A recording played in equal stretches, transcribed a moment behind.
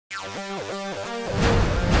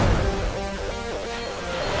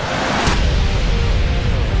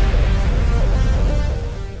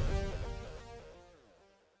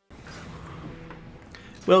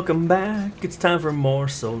Welcome back. It's time for more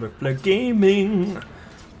SolarFlareGaming.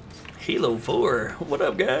 Halo 4. What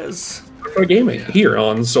up, guys? SolarFlareGaming here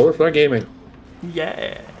on SolarFlareGaming.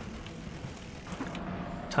 Yeah.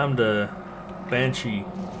 Time to Banshee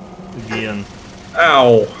again.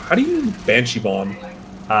 Ow! How do you Banshee bomb?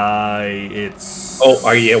 It's...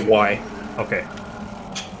 Oh, yeah, why? Okay.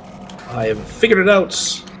 I have figured it out,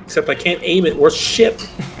 except I can't aim it worth shit.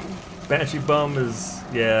 Banshee bomb is...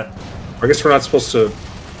 yeah. I guess we're not supposed to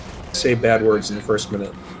say bad words in the first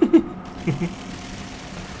minute.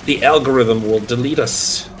 The algorithm will delete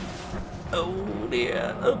us. Oh,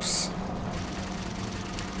 dear. Oops.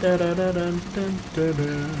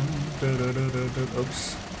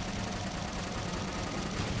 Oops.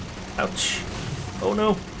 Ouch. Oh,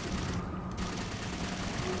 no.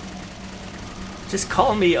 Just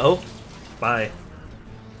call me... Oh. Bye.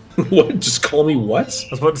 What? Just call me what? I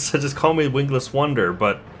was about to say, just call me Wingless Wonder,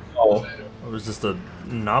 but... Oh. It was just a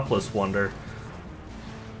Nopless Wonder.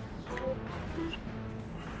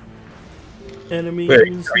 Enemies... Wait,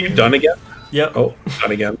 are you done again? Yep. Oh,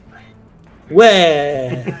 done again.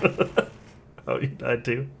 Where? Oh, you died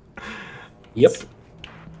too? Yep.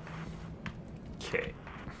 Okay.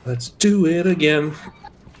 Let's do it again.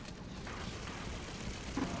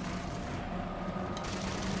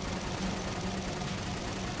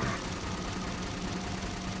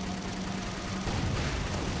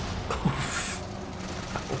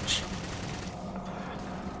 Ouch.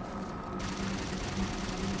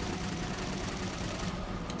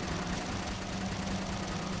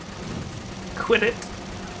 Quit it.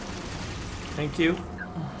 Thank you.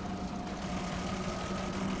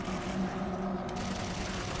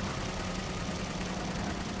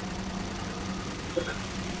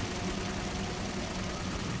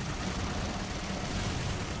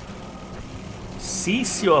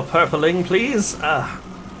 Cease your purpling, please.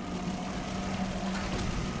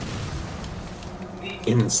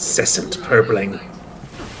 Incessant purpling.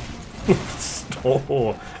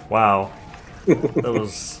 Oh, wow. That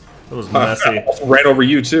was messy. I ran over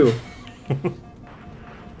you too.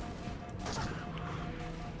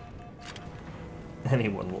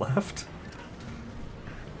 Anyone left?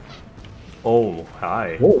 Oh,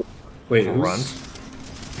 hi. Whoa. Wait, Grunt.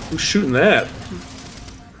 who's shooting that?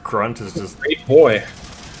 Grunt is just... Great boy.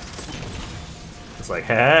 It's like,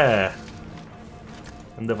 hey.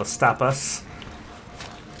 And never stop us.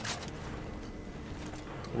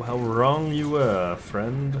 How wrong you were,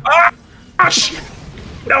 friend. Ah, shit!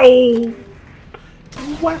 No!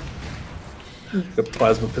 What? The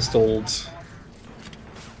plasma pistols.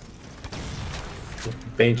 The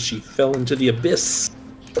Banshee fell into the abyss.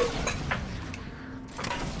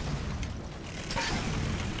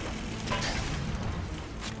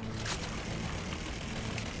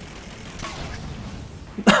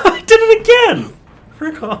 I did it again!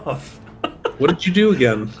 Frick off. What did you do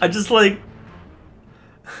again? I just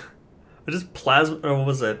plasma, or what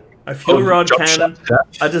was it? I fuel rod cannon.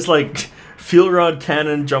 I just fuel rod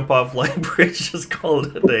cannon, jump off light bridge, just call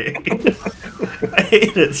it a day. I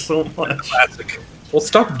hate it so much. Classic. Well,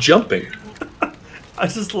 stop jumping. I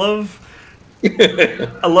just love...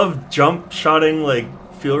 I love jump shotting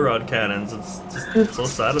fuel rod cannons. It's just so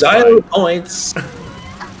satisfying. Style points.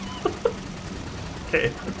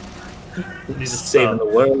 Okay. Need to Saving stop. the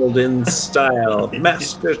world in style.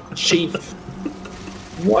 Master Chief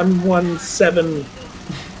 117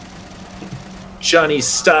 Johnny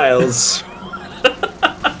Styles.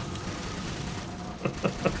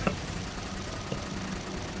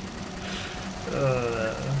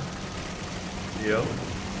 Yep.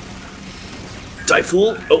 Die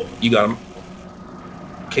fool. Oh, you got him.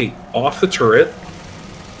 Okay, off the turret.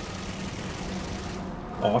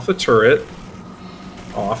 Off the turret.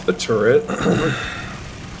 Off the turret.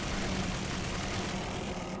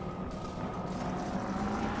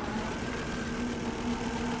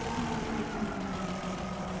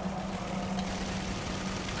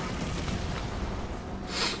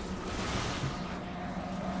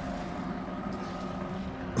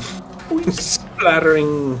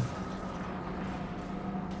 Splattering.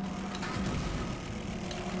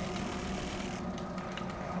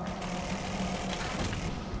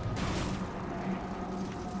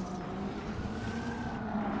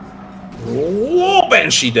 Whoa,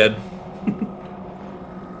 Banshee dead.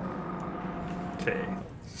 Okay.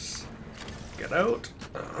 Get out.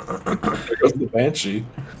 There goes the Banshee.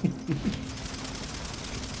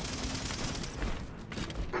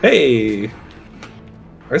 Hey!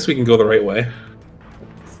 I guess we can go the right way.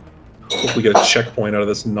 Hope we get a checkpoint out of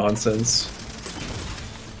this nonsense.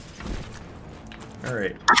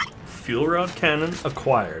 Alright. Fuel rod cannon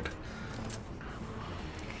acquired.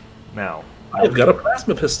 Now, I've got a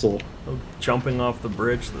plasma pistol. No jumping off the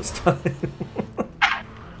bridge this time.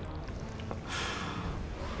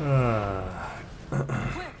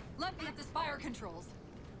 Quick, let me at the spire controls.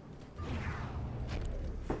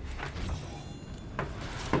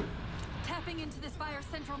 Tapping into the spire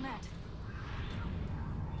central net.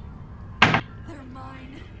 They're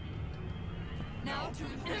mine. Now to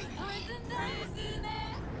imprison them.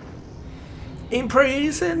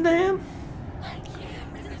 Imprison them. I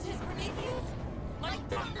can't resist his Prometheus. Like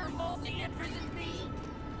thunderbolts, he imprisoned me.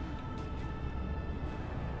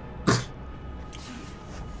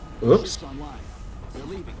 Oops. Online. They're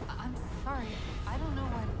leaving. I'm sorry. I don't know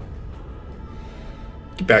what.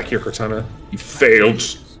 Get back here, Cortana. You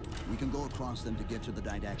failed. We can go across them to get to the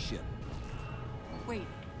Didact ship. Wait,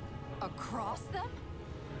 across them?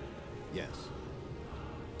 Yes.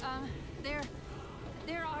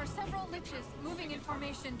 There are several liches moving in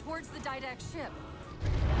formation towards the Didact ship.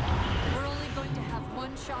 We're only going to have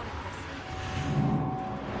one shot at this.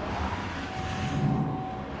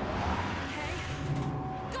 Okay,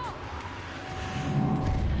 go!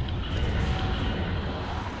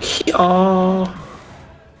 Yeah.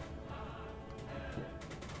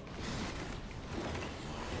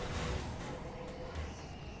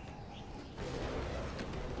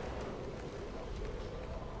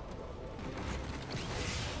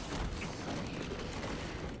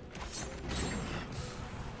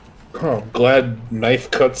 Oh, glad knife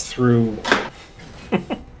cuts through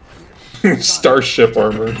starship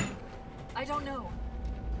armor. I don't know.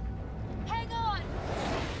 Hang on!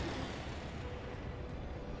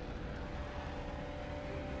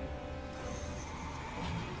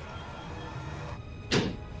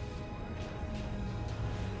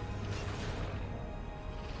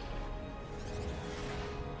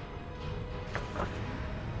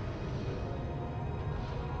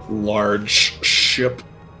 Large ship.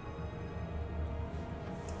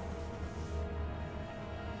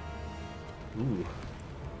 Ooh.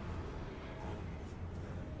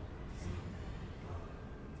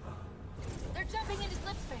 They're jumping into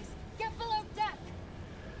slip space. Get below deck!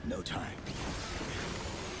 No time.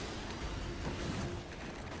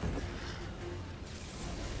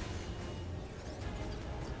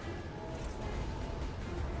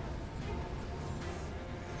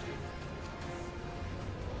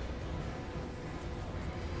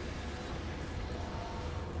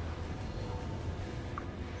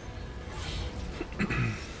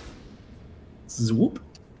 Swoop.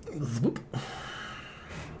 Swoop.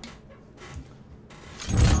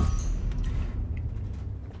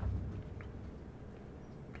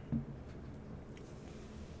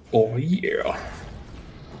 Oh yeah.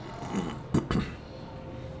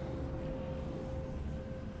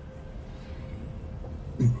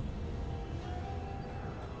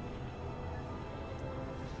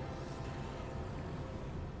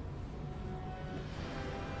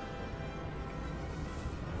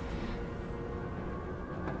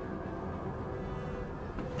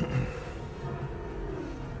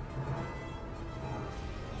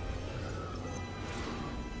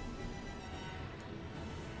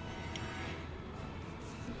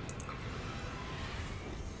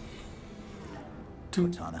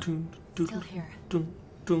 Cortana. Still here.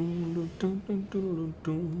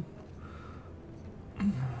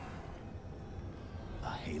 A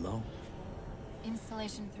halo?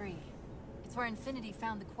 Installation 3. It's where Infinity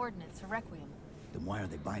found the coordinates for Requiem. Then why are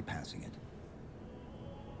they bypassing it?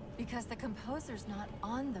 Because the composer's not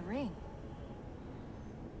on the ring.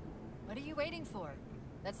 What are you waiting for?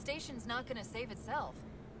 That station's not gonna save itself.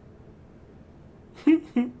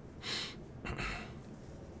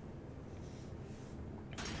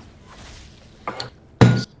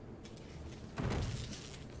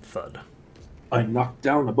 Thud. I knocked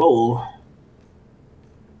down a bowl.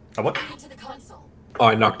 A what? Into the console.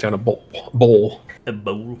 I knocked down a bowl. A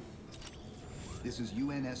bowl. This is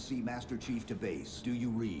UNSC Master Chief to base. Do you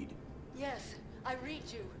read? Yes, I read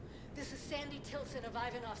you. This is Sandy Tilson of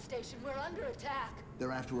Ivanov Station. We're under attack.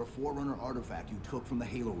 They're after a Forerunner artifact you took from the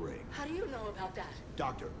Halo ring. How do you know about that?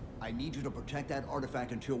 Doctor, I need you to protect that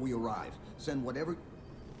artifact until we arrive. Send whatever...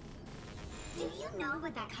 Do you know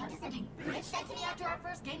what that condescending bitch said to me after our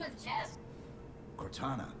first game of chess?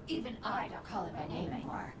 Cortana. Even I don't call it by name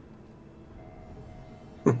anymore.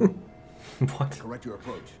 What? Correct your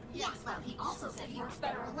approach. Yes, well, he also said he works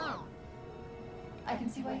better alone. I can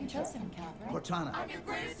see why you chose him, Catherine. Cortana. I'm your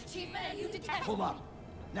greatest achievement and you detest Pull up.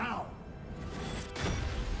 Now.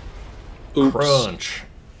 Oops. Crunch.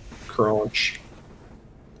 Crunch.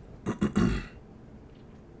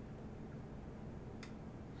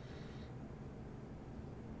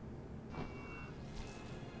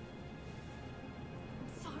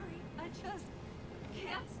 Sorry, I just...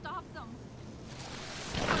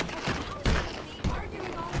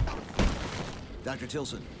 Dr.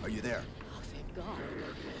 Tilson, are you there? Oh, thank God.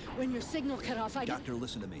 When your signal cut off, I... Doctor,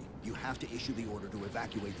 listen to me. You have to issue the order to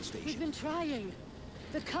evacuate the We've station. been trying.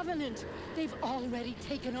 The Covenant, they've already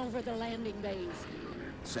taken over the landing bays.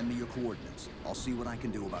 Send me your coordinates. I'll see what I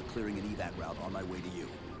can do about clearing an evac route on my way to you.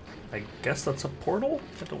 I guess that's a portal?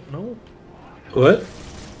 I don't know. What?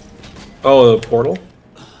 Oh, the portal?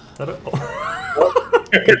 Is that a...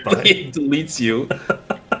 It deletes you.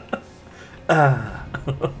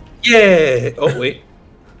 Yeah! Oh, wait.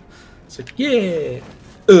 It's like, yeah!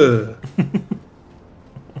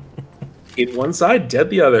 In one side, dead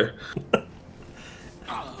the other.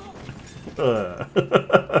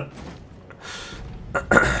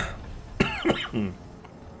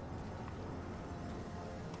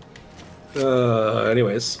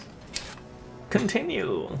 Anyways.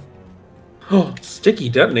 Continue. Oh, sticky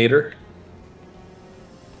detonator.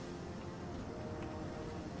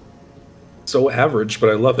 So average, but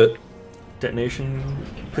I love it. Detonation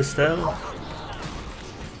pistol.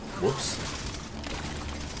 Whoops.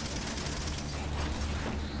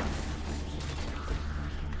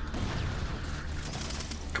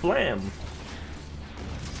 Kablam!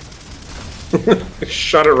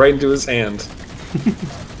 Shot it right into his hand.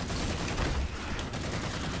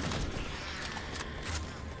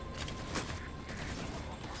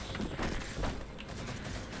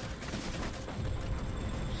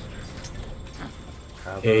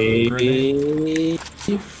 Hey,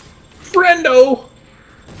 friendo!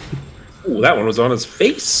 Ooh, that one was on his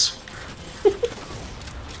face.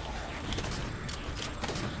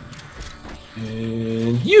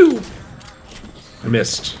 And you! I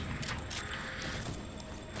missed.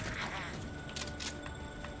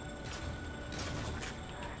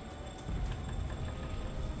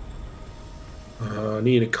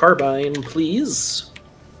 Need a carbine, please.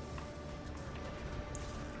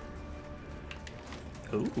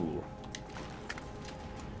 Ooh.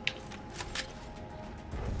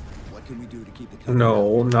 What can we do to keep the Covenant?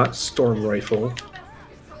 No, not storm rifle.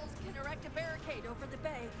 Patrols can erect a barricade over the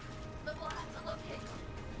bay. But we'll have to locate.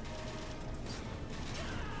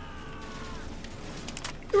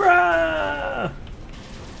 Hurrah!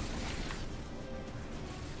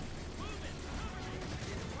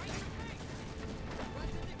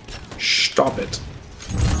 Stop it.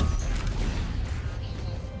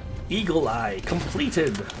 Eagle Eye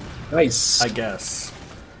completed, Nice. I guess.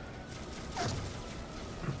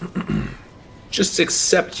 Just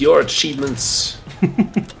accept your achievements.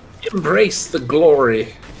 Embrace the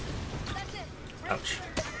glory. Ouch.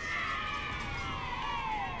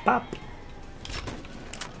 Pop.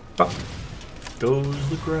 Pop. Goes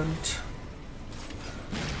the grunt.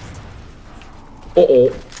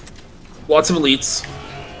 Uh-oh. Lots of elites.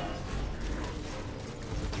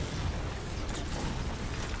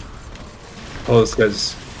 Oh, this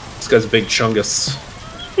guy's a big chungus.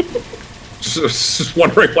 just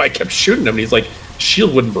wondering why I kept shooting him. And he's like,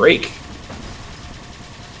 shield wouldn't break.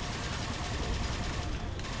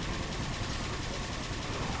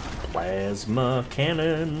 Plasma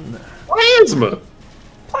cannon. Plasma.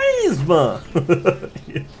 Plasma.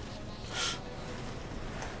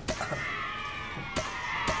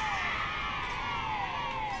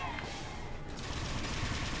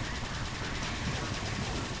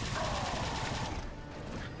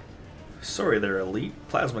 Sorry there, elite.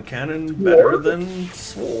 Plasma cannon better than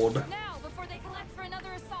sword. Now, before they collect for another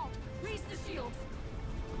assault, raise the shields.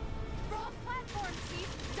 Wrong platform, Chief.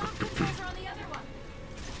 Doctor guys are on the other one.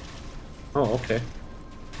 Oh, okay.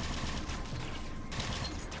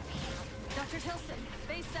 Dr. Tilson,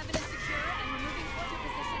 base 7 is secure and we're moving toward your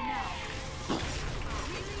position now.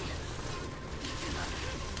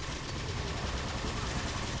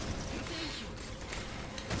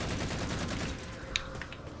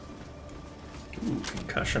 Ooh,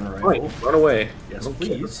 concussion rifle. Right, run away. Yes, Okay.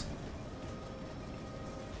 please.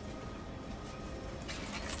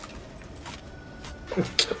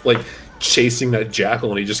 Kept, like, chasing that jackal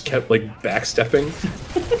and he just kept, like, backstepping.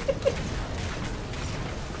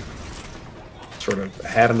 Sort of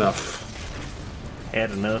had enough. Had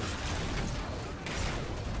enough.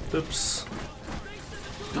 Oops.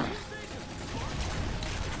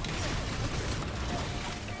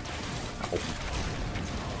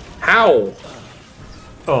 How?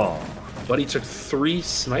 Oh. Buddy took 3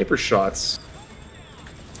 sniper shots.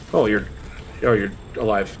 Oh, you're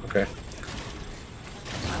alive. Okay.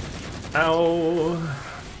 Ow.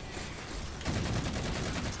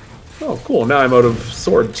 Oh, cool. Now I'm out of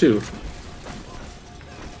sword too.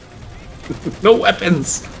 No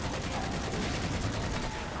weapons.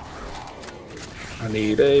 I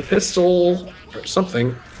need a pistol or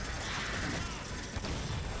something.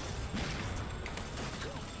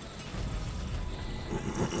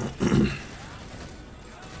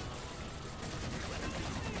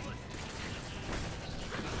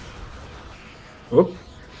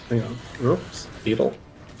 needle?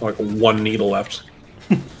 Like one needle left.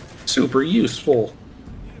 Super useful.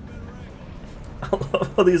 I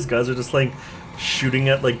love how these guys are just like shooting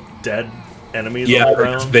at like dead enemies Yeah, on the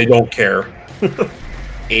ground. they don't care.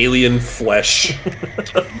 Alien flesh.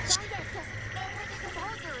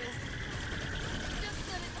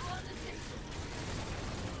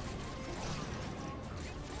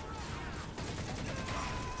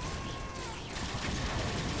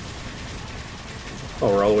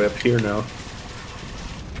 Oh, we're all the way up here now.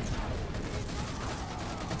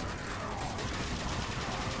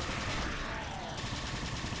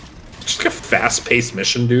 Just like a fast-paced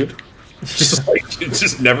mission, dude. Just like it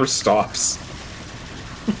just never stops.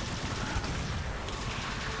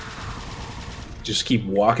 Just keep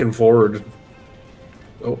walking forward.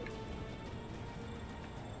 Oh.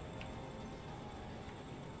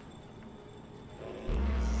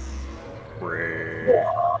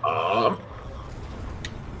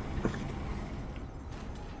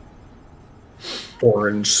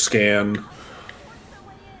 Orange scan.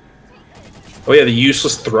 Oh yeah, the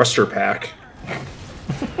useless thruster pack.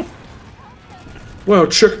 Wow,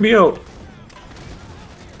 check me out.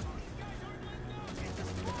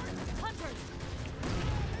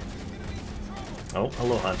 Oh,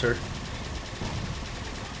 hello, Hunter.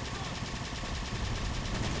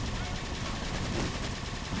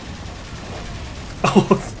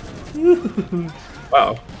 Oh.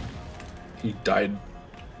 Wow. He died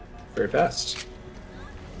very fast.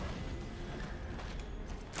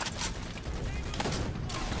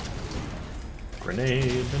 Grenade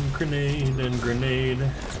and grenade and grenade.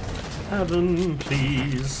 Heaven,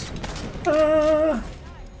 please. Ah.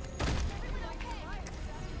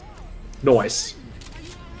 Nice.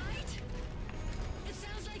 It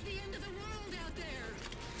sounds like the end of the world out there.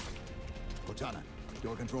 Cortana,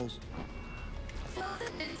 door controls.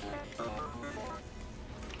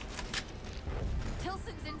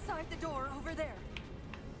 Tilson's inside the door over there.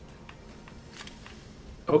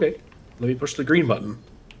 Okay, let me push the green button.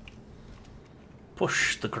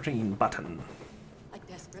 Push the green button. I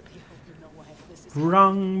desperately hope you know why this is.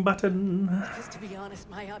 Wrong button. Because to be honest,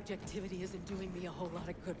 my objectivity isn't doing me a whole lot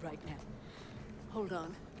of good right now. Hold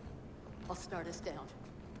on. I'll start us down.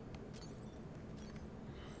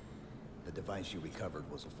 The device you recovered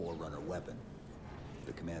was a Forerunner weapon.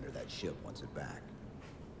 The commander of that ship wants it back.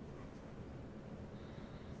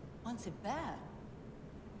 Wants it back?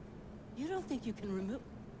 You don't think you can remove...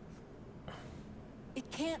 It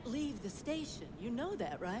can't leave the station. You know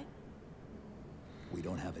that, right? We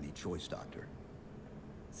don't have any choice, Doctor.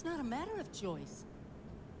 It's not a matter of choice.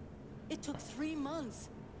 It took 3 months.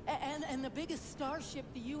 And the biggest starship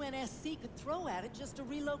the UNSC could throw at it just to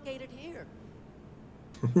relocate it here.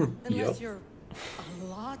 Unless you're a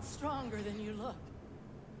lot stronger than you look.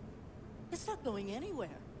 It's not going anywhere.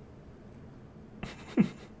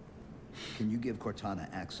 Can you give Cortana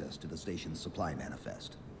access to the station's supply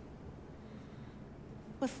manifest?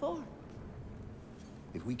 What for?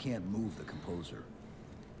 If we can't move the composer,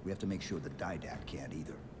 we have to make sure the Didact can't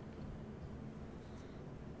either.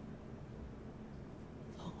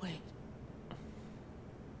 Oh, wait.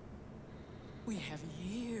 We have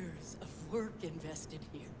years of work invested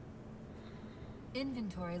here.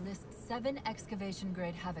 Inventory lists 7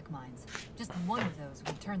 excavation-grade Havoc mines. Just one of those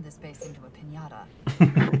would turn this base into a pinata.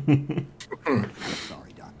 I'm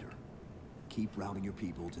sorry, Doctor. Keep routing your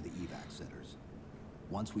people to the evac centers.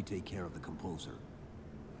 Once we take care of the composer,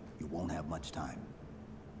 you won't have much time.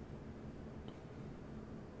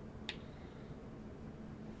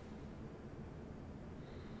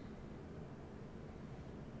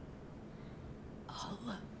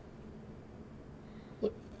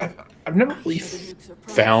 I've never really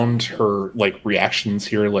found her like reactions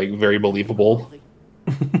here like very believable,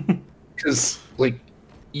 because like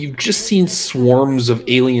you've just seen swarms of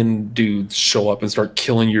alien dudes show up and start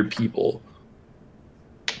killing your people,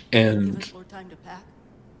 and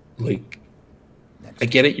like I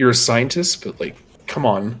get it, you're a scientist, but like come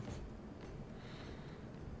on.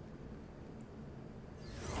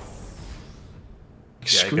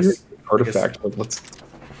 Screw your artifact. Like, let's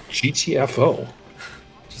GTFO.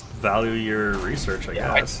 Value your research, I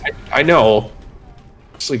guess. I know.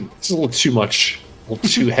 It's like it's a little too much, a little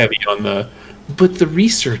too heavy on the. But the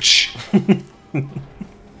research.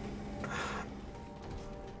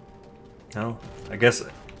 Well, I guess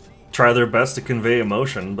try their best to convey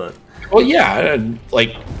emotion, but. Well, yeah,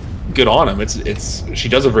 like good on him. It's she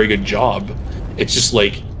does a very good job. It's just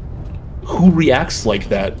like who reacts like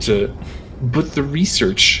that to. But the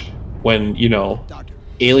research when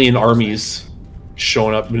alien armies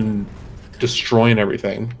showing up and destroying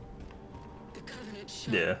everything. The Covenant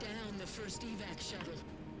shut Yeah. down the first evac shuttle.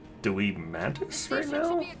 Do we mantis right Station should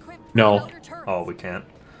now? be equipped with No. outer turrets. Oh, we can't.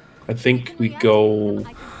 I think Can we reactivate go them,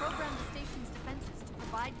 I can program the station's defenses to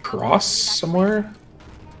provide cover cross for the somewhere.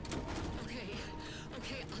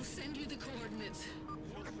 Okay, I'll send you the coordinates.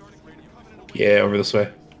 Yeah, over this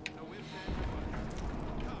way.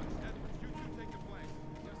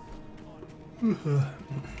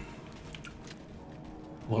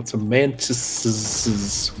 Lots of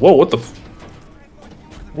mantises. Whoa, what the?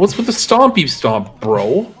 What's with the stompy stomp,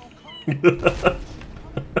 bro? I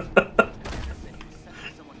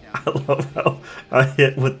love how a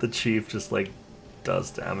hit with the chief just like does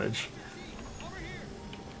damage.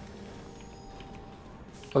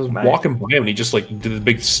 I was Man. walking by him and he just like did a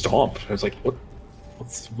big stomp. I was like,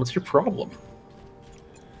 what's your problem?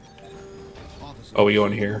 Oh, we go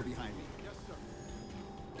in here.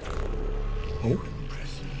 Oh.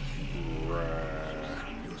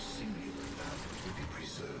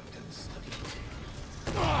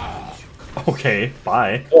 Okay,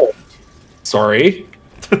 bye. Oh. Sorry.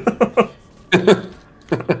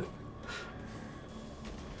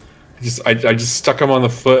 I just stuck him on the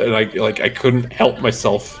foot and I couldn't help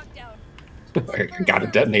myself. I gotta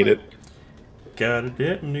detonate it. Gotta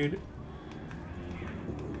detonate it.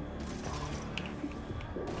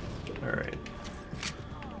 Alright.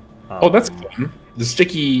 Oh, that's fun. The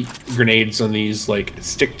sticky grenades on these like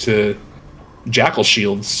stick to jackal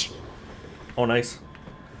shields. Oh, nice.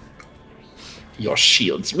 Your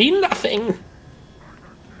shields mean nothing.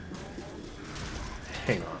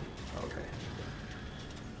 Hang on. Okay.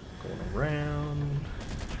 Going around.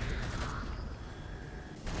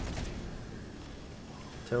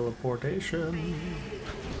 Teleportation.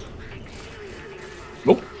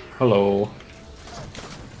 Oh, hello.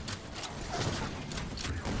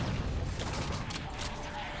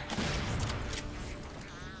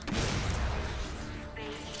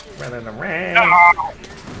 Running around.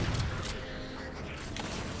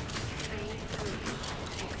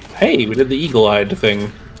 Hey, we did the eagle-eyed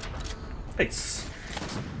thing. Nice.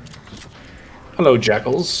 Hello,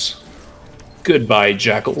 jackals. Goodbye,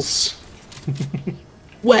 jackals.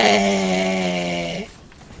 Wah! I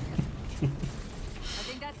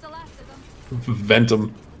think that's the last of them. Vent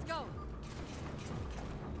 'em. Let's go.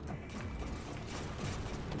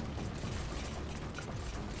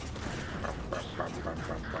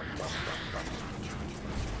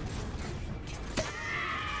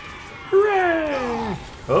 Hooray!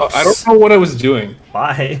 I don't know what I was doing.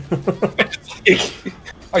 Bye.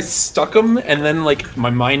 I stuck him, and then like my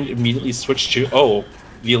mind immediately switched to, oh,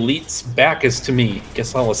 the elite's back is to me.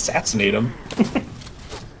 Guess I'll assassinate him.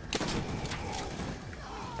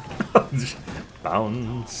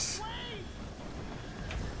 Bounce.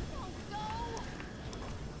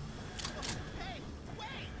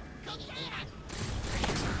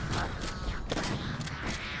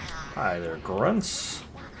 Hi there, grunts.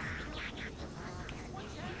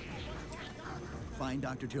 Find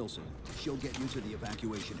Dr. Tilson. She'll get you to the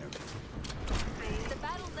evacuation area. The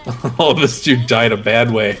battle's end. Oh, this dude died a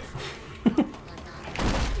bad way.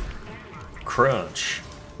 Crunch.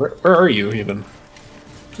 Where are you even?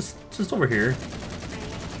 Just over here.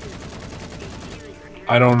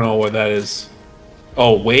 I don't know what that is.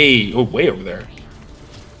 Oh, way over there.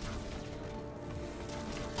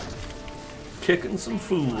 Kicking some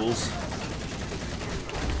fools.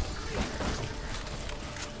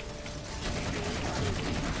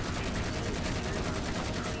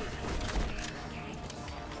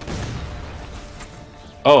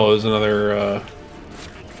 Oh, there's another,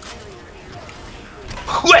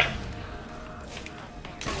 Whee!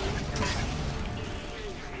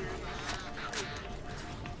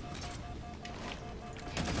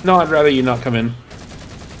 No, I'd rather you not come in.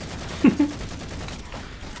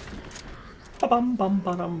 Ba-bum, bum,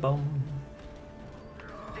 ba-dum, bum.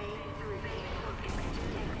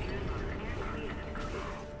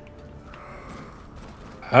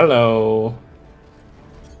 Hello.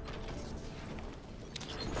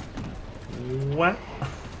 What?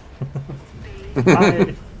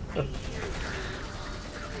 Hi.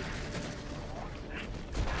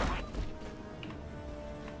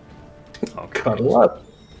 Okay. Cuddle up.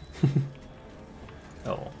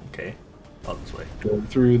 Oh, okay. Oh, this way. Go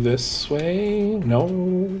through this way.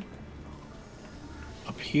 No.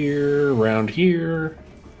 Up here, around here.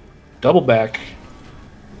 Double back.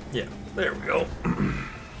 Yeah, there we go. Deployed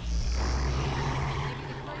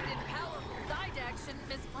in powerful didac shouldn't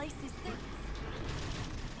misplace his things.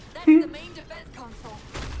 That's the main defense console.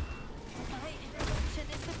 My intervention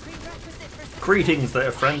is the prerequisite for success. Greetings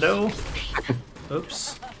there, friendo.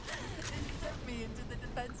 Oops. Insert me into the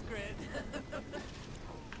defense grid.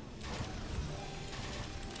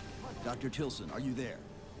 Dr. Tilson, are you there?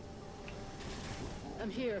 I'm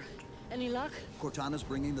here. Any luck? Cortana's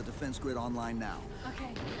bringing the defense grid online now. Okay.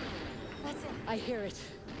 That's it. I hear it.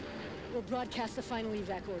 We'll broadcast the final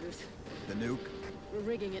evac orders. The nuke? We're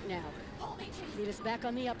rigging it now. Holy jeez. Meet us back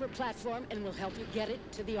on the upper platform and we'll help you get it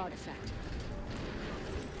to the artifact.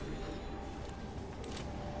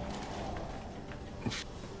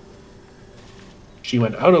 She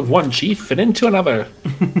went out of one chief and into another.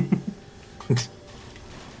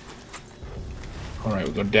 Alright,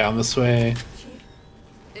 we'll go down this way. Chief,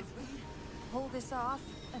 if we pull this off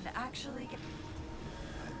and actually get...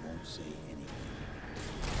 I won't say anything.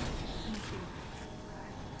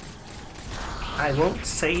 I won't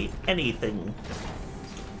say anything.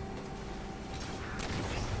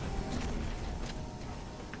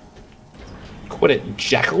 Quit it,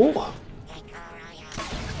 Jackal.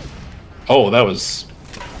 Oh, that was...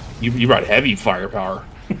 You brought heavy firepower.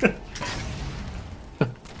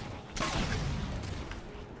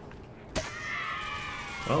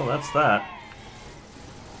 Well, that's that.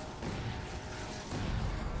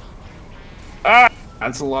 Ah!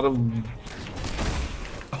 That's a lot of...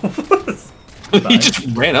 He just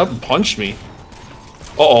ran up and punched me.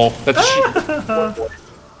 Uh-oh, that's shit.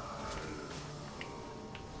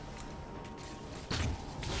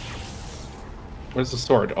 Where's the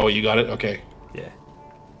sword? Oh, you got it? Okay. Yeah.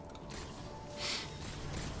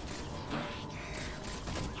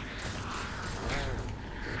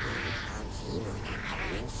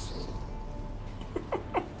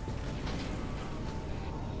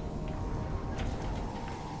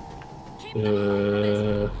 They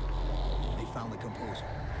found the composer.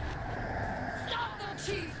 Stop them,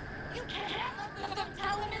 Chief! You can't let them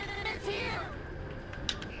tell him it's here!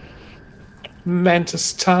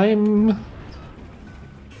 Mantis time.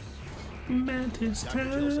 Mantis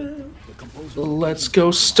time. The composer. Let's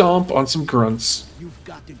go stomp on some grunts. You've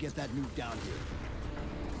got to get that nuke down here.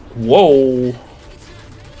 Whoa.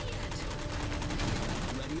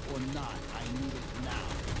 Ready or not, I need it now.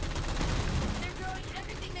 They're throwing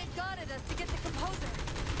everything they've got at us to get the composer.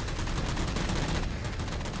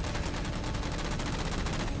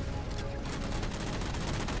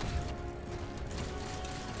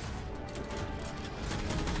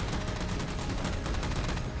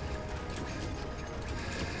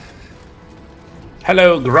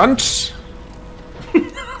 Hello, grunts.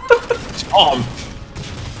 Tom.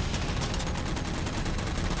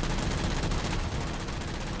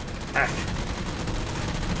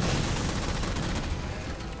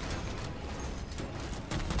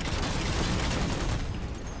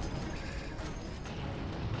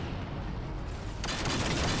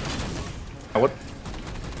 What?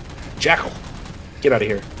 Jackal. Get out of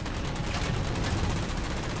here.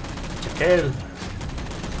 Jackal.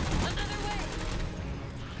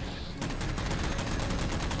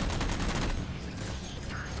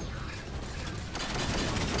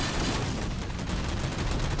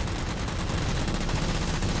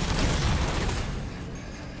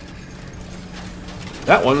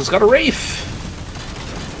 That one's got a Wraith.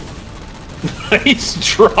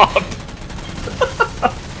 Nice drop.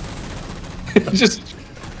 Just,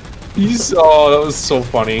 oh, that was so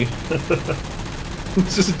funny.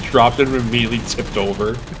 Just dropped and immediately tipped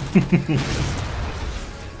over.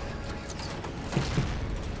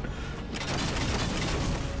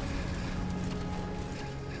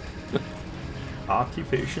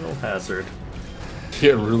 Occupational hazard.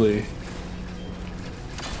 Yeah, really.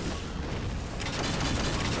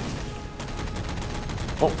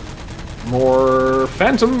 Oh, more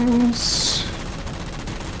phantoms.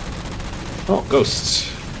 Oh,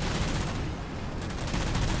 ghosts.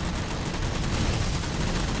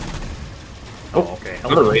 Oh, okay.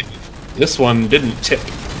 another raid. This one didn't tip.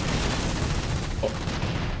 Oh.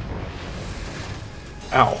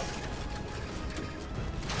 Ow.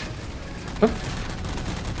 Huh?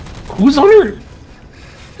 Who's on her?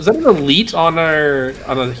 Is that an elite on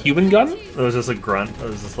a human gun? It was just a grunt. It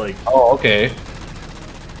was just like... Oh, okay.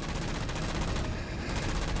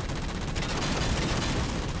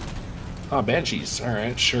 Ah, banshees.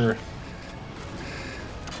 Alright, sure.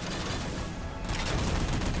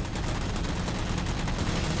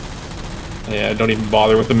 Yeah, don't even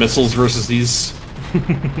bother with the missiles versus these.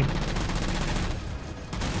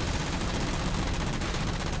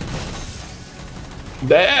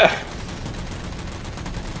 There!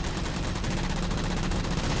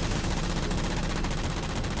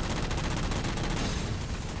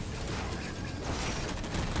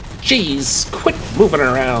 Jeez, quit moving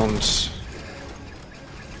around.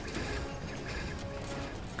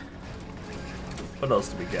 What else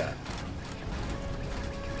do we got?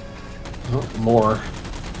 Oh, more.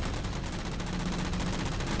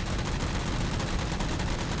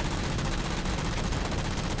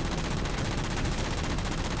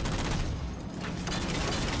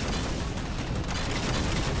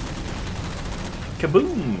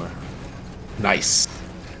 Kaboom! Nice.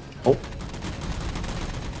 Oh.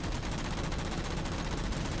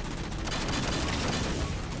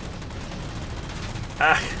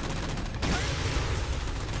 Ah!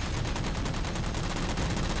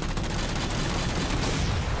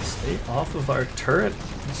 Stay off of our turret,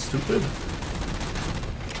 stupid.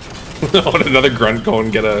 Oh, and another grunt go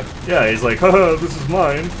and get a... Yeah, he's like, haha, this is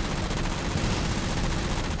mine.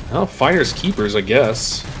 Well, finders keepers, I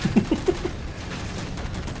guess.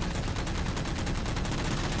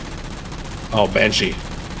 Oh, Banshee.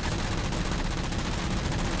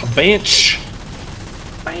 A bench.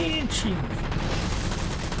 Banshee.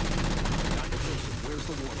 Dr. Tilson, where's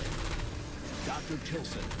the warning? Dr.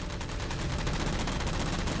 Tilson.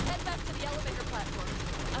 Head back to the elevator platform.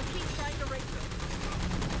 I'll keep trying to raise them.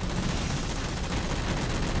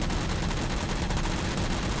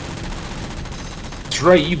 That's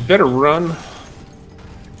right, you better run.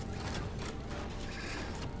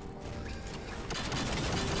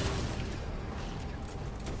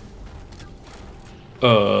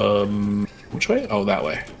 Which way? Oh, that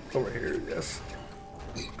way. Over here, yes.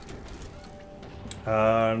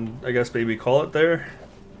 I guess maybe call it there.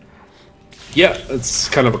 Yeah, it's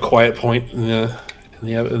kind of a quiet point in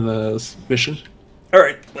the mission. All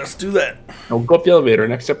right, let's do that. I'll go up the elevator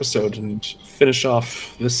next episode and finish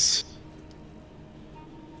off this.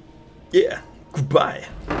 Yeah. Goodbye.